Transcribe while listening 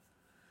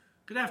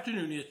Good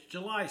afternoon. It's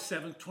July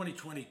 7th,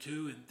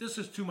 2022, and this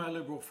is To My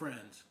Liberal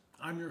Friends.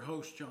 I'm your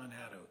host, John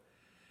Haddo.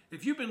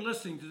 If you've been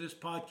listening to this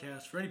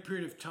podcast for any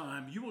period of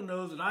time, you will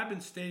know that I've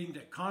been stating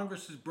that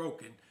Congress is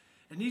broken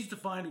and needs to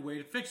find a way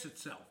to fix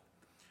itself.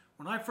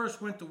 When I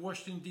first went to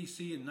Washington,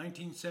 D.C. in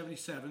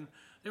 1977,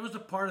 there was a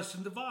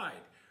partisan divide.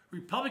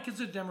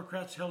 Republicans and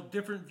Democrats held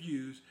different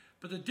views,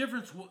 but the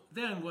difference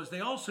then was they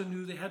also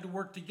knew they had to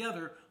work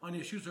together on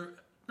issues or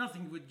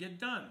nothing would get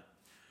done.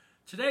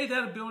 Today,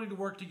 that ability to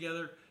work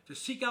together to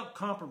seek out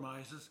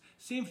compromises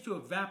seems to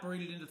have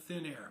evaporated into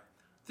thin air.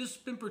 This has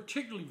been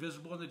particularly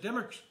visible on the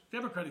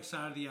Democratic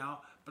side of the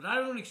aisle, but I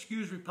don't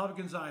excuse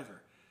Republicans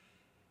either.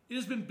 It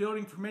has been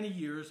building for many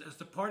years as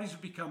the parties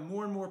have become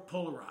more and more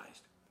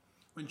polarized.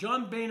 When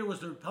John Boehner was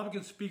the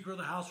Republican Speaker of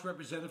the House of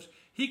Representatives,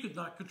 he could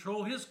not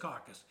control his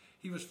caucus.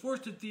 He was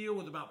forced to deal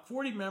with about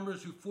 40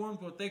 members who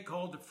formed what they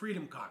called the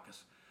Freedom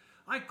Caucus.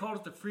 I called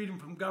it the Freedom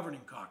from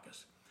Governing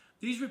Caucus.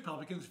 These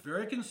Republicans,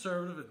 very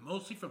conservative and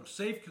mostly from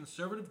safe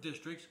conservative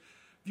districts,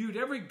 viewed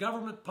every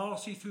government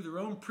policy through their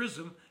own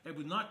prism and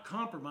would not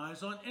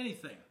compromise on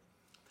anything.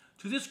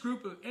 To this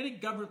group, any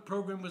government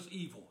program was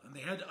evil, and they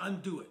had to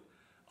undo it.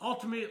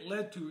 Ultimately, it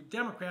led to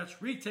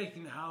Democrats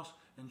retaking the House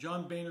and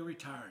John Boehner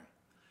retiring.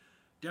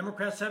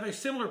 Democrats have a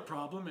similar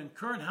problem, and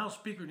current House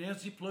Speaker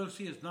Nancy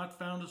Pelosi has not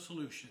found a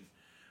solution.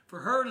 For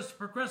her, it is the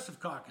Progressive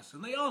Caucus,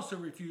 and they also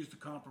refuse to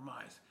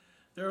compromise.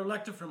 They're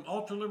elected from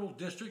ultra-liberal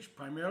districts,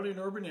 primarily in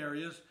urban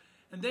areas,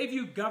 and they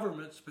view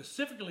government,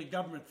 specifically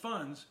government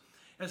funds,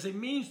 as a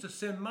means to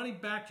send money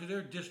back to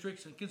their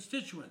districts and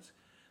constituents.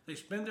 They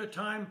spend their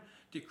time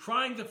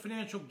decrying the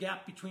financial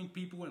gap between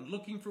people and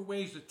looking for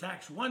ways to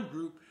tax one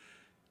group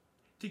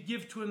to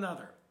give to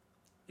another.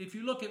 If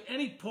you look at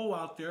any poll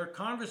out there,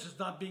 Congress is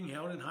not being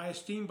held in high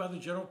esteem by the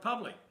general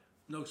public.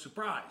 No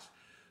surprise.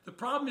 The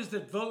problem is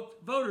that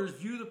voters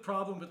view the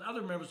problem with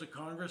other members of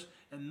Congress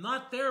and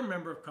not their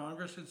member of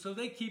Congress, and so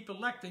they keep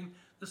electing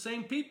the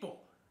same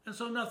people, and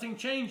so nothing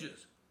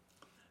changes.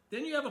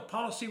 Then you have a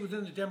policy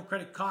within the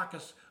Democratic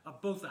caucus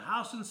of both the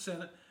House and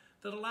Senate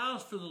that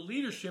allows for the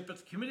leadership at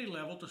the committee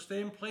level to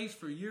stay in place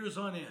for years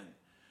on end.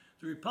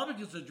 The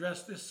Republicans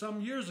addressed this some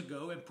years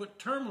ago and put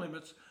term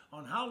limits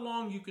on how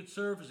long you could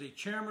serve as a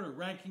chairman or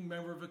ranking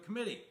member of a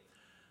committee.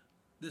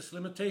 This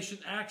limitation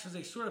acts as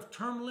a sort of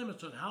term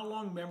limits on how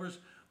long members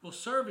will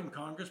serve in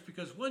Congress,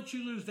 because once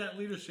you lose that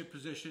leadership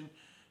position,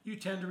 you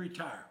tend to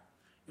retire.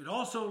 It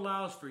also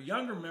allows for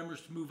younger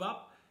members to move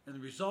up, and the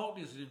result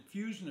is an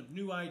infusion of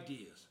new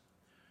ideas.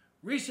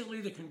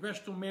 Recently, the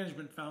Congressional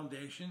Management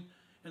Foundation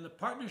and the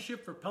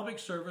Partnership for Public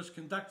Service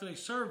conducted a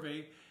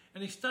survey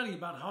and a study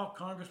about how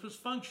Congress was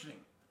functioning.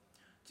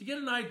 To get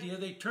an idea,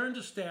 they turned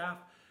to staff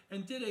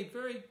and did a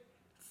very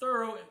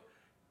thorough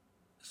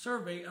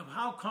survey of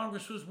how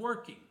Congress was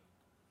working.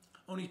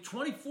 Only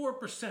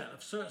 24%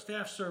 of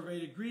staff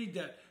surveyed agreed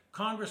that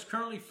Congress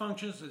currently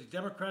functions as a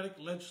democratic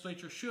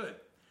legislature should.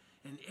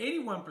 And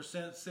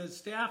 81% said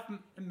staff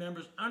and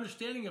members'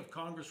 understanding of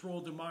Congress' role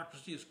in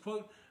democracy is,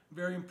 quote,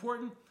 very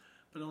important,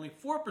 but only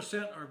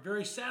 4% are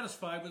very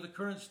satisfied with the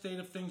current state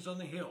of things on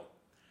the Hill.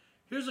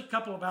 Here's a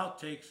couple of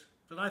outtakes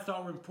that I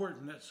thought were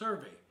important in that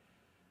survey.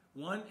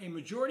 One, a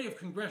majority of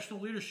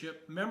congressional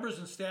leadership, members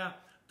and staff,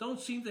 don't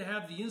seem to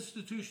have the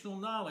institutional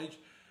knowledge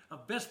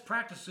of best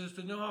practices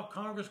to know how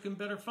Congress can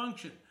better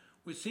function,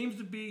 which seems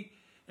to be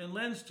and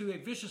lends to a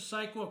vicious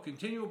cycle of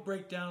continual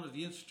breakdown of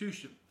the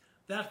institution.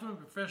 That from a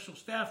professional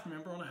staff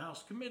member on a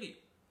House committee.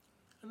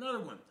 Another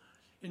one.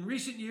 In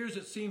recent years,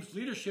 it seems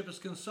leadership has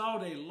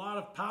consolidated a lot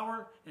of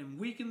power and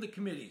weakened the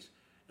committees.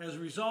 As a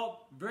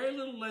result, very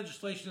little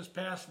legislation is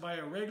passed by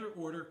a regular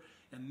order,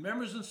 and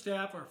members and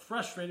staff are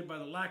frustrated by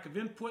the lack of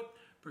input,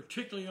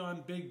 particularly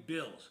on big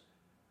bills.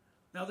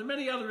 Now, there are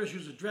many other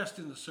issues addressed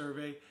in the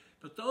survey,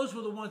 but those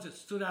were the ones that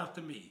stood out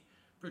to me,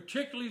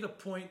 particularly the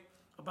point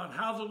about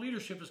how the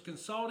leadership has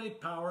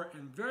consolidated power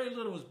and very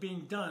little is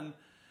being done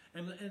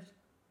and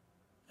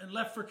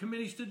left for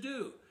committees to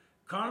do.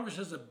 Congress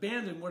has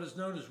abandoned what is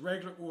known as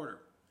regular order.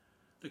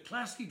 The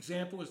classic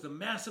example is the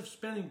massive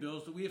spending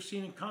bills that we have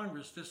seen in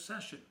Congress this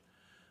session.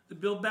 The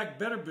Build Back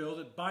Better bill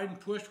that Biden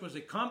pushed was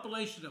a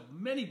compilation of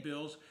many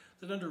bills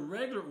that under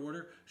regular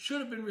order should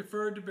have been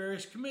referred to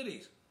various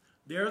committees.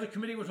 There, the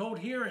committee would hold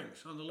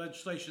hearings on the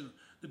legislation.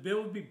 The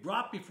bill would be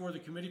brought before the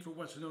committee for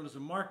what's known as a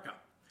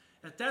markup.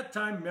 At that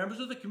time, members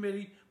of the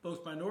committee,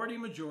 both minority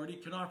and majority,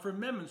 can offer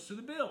amendments to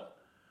the bill.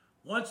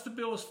 Once the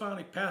bill is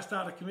finally passed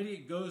out of committee,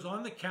 it goes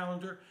on the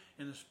calendar,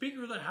 and the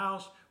Speaker of the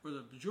House or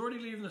the Majority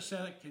Leader in the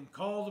Senate can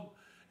call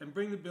and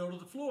bring the bill to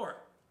the floor.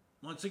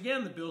 Once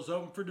again, the bill is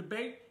open for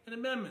debate and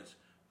amendments.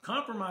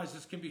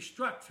 Compromises can be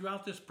struck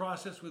throughout this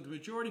process with the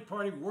majority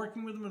party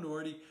working with the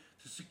minority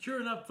to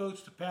secure enough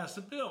votes to pass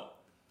the bill.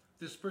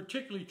 This is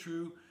particularly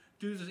true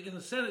in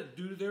the Senate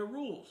due to their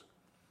rules.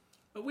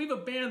 But we've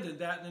abandoned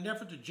that in an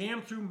effort to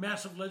jam through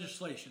massive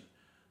legislation.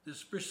 This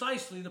is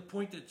precisely the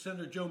point that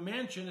Senator Joe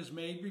Manchin has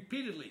made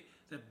repeatedly,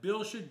 that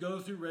bills should go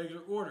through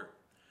regular order.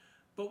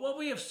 But what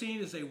we have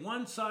seen is a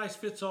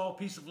one-size-fits-all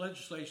piece of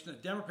legislation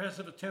that Democrats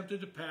have attempted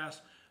to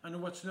pass under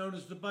what's known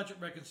as the budget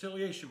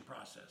reconciliation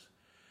process.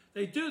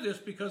 They do this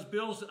because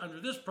bills under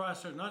this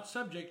process are not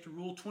subject to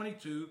Rule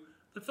 22,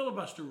 the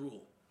filibuster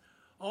rule.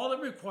 All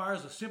it requires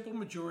is a simple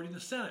majority in the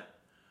Senate.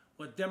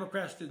 What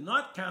Democrats did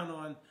not count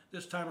on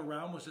this time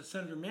around was that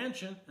Senator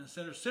Manchin and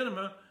Senator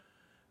Sinema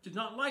did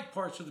not like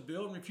parts of the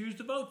bill and refused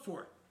to vote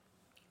for it.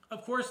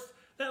 Of course,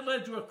 that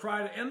led to a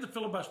cry to end the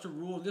filibuster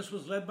rule, and this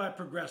was led by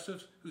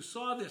progressives who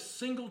saw this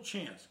single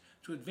chance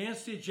to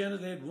advance the agenda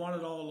they had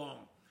wanted all along.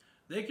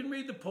 They can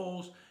read the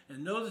polls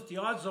and know that the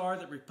odds are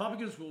that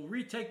Republicans will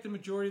retake the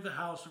majority of the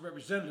House of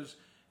Representatives,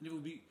 and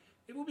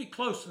it will be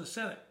close in the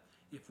Senate.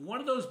 If one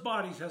of those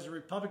bodies has a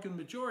Republican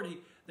majority,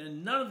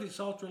 then none of this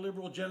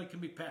ultra-liberal agenda can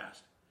be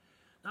passed.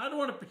 Now, I don't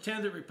want to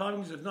pretend that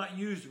Republicans have not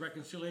used the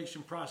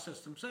reconciliation process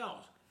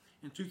themselves.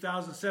 In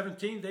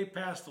 2017, they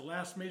passed the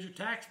last major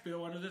tax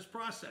bill under this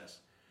process.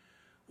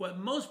 What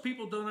most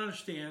people don't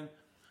understand,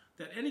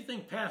 that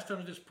anything passed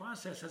under this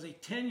process has a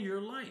 10-year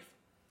life.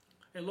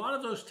 A lot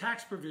of those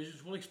tax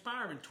provisions will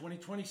expire in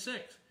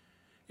 2026.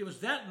 It was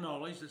that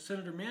knowledge that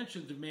Senator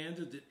Manchin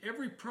demanded that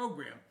every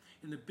program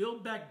in the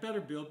Build Back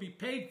Better bill be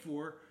paid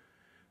for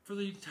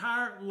the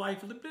entire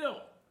life of the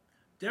bill.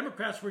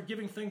 Democrats were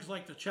giving things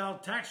like the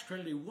child tax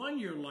credit a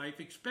one-year life,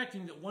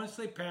 expecting that once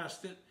they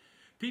passed it,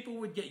 people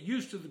would get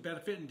used to the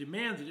benefit and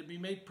demand that it be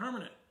made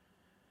permanent.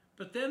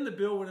 But then the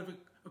bill would have,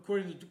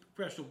 according to the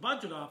Congressional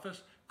Budget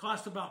Office,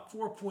 cost about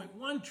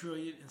 $4.1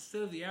 trillion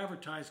instead of the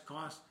advertised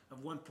cost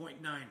of $1.9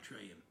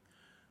 trillion.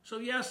 So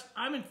yes,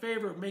 I'm in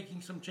favor of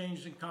making some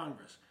changes in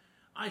Congress.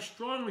 I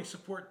strongly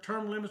support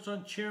term limits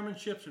on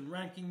chairmanships and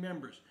ranking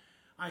members.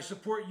 I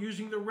support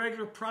using the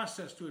regular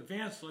process to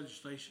advance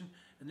legislation,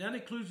 and that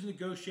includes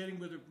negotiating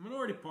with the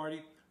minority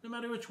party, no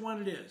matter which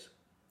one it is.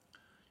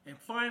 And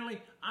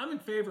finally, I'm in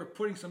favor of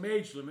putting some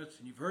age limits,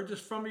 and you've heard this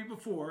from me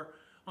before,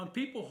 on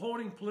people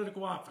holding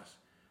political office.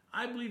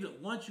 I believe that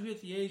once you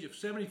hit the age of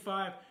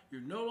 75,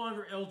 you're no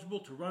longer eligible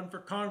to run for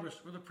Congress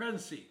or the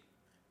presidency.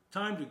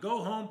 Time to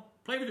go home,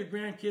 play with your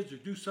grandkids, or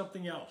do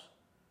something else.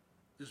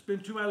 This has been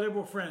To My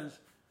Liberal Friends.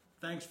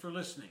 Thanks for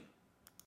listening.